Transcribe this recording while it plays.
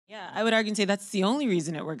Yeah, I would argue and say that's the only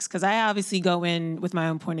reason it works, because I obviously go in with my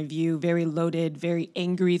own point of view, very loaded, very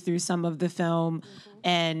angry through some of the film,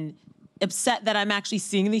 and upset that I'm actually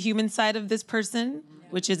seeing the human side of this person,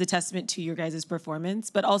 which is a testament to your guys'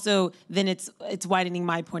 performance. But also, then it's widening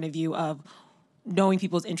my point of view of knowing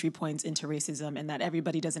people's entry points into racism, and that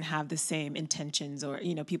everybody doesn't have the same intentions, or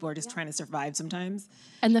people are just trying to survive sometimes.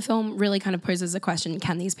 And the film really kind of poses a question,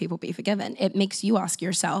 can these people be forgiven? It makes you ask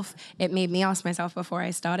yourself. It made me ask myself before I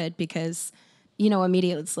started, because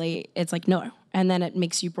immediately it's like, no. And then it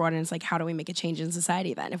makes you broaden. It's like, how do we make a change in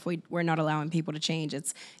society then if we're not allowing people to change?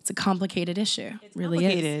 It's a complicated issue. It really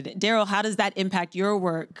complicated. Is. Daryle, how does that impact your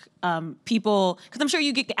work? People, because I'm sure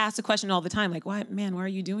you get asked the question all the time, like, why are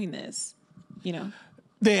you doing this?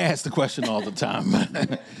 They ask the question all the time.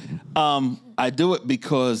 I do it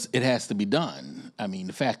because it has to be done. I mean,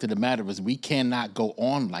 the fact of the matter is we cannot go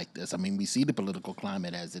on like this. I mean, we see the political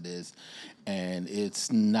climate as it is, and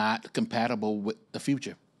it's not compatible with the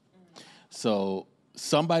future. So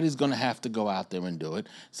somebody's going to have to go out there and do it.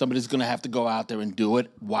 Somebody's going to have to go out there and do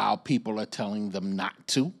it while people are telling them not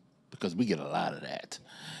to, because we get a lot of that.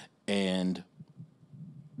 And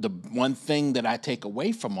the one thing that I take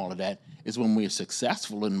away from all of that is when we're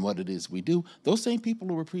successful in what it is we do, those same people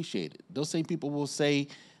will appreciate it. Those same people will say,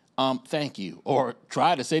 thank you, or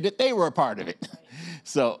try to say that they were a part of it.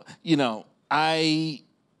 So, I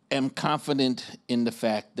am confident in the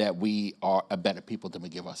fact that we are a better people than we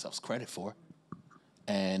give ourselves credit for.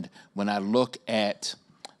 And when I look at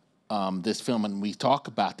this film and we talk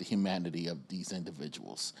about the humanity of these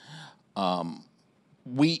individuals,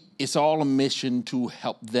 it's all a mission to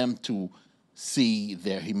help them to see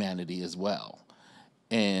their humanity as well.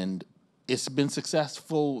 And it's been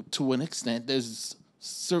successful to an extent. There's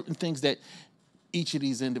certain things that each of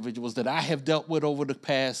these individuals that I have dealt with over the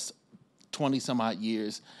past 20 some odd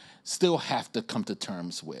years still have to come to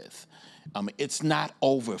terms with. It's not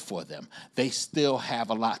over for them. They still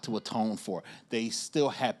have a lot to atone for. They still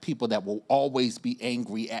have people that will always be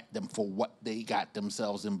angry at them for what they got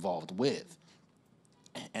themselves involved with.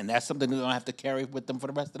 And that's something they're gonna have to carry with them for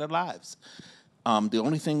the rest of their lives. The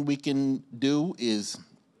only thing we can do is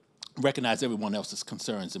recognize everyone else's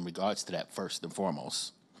concerns in regards to that first and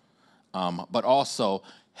foremost, but also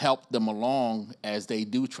help them along as they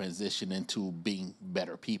do transition into being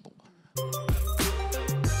better people.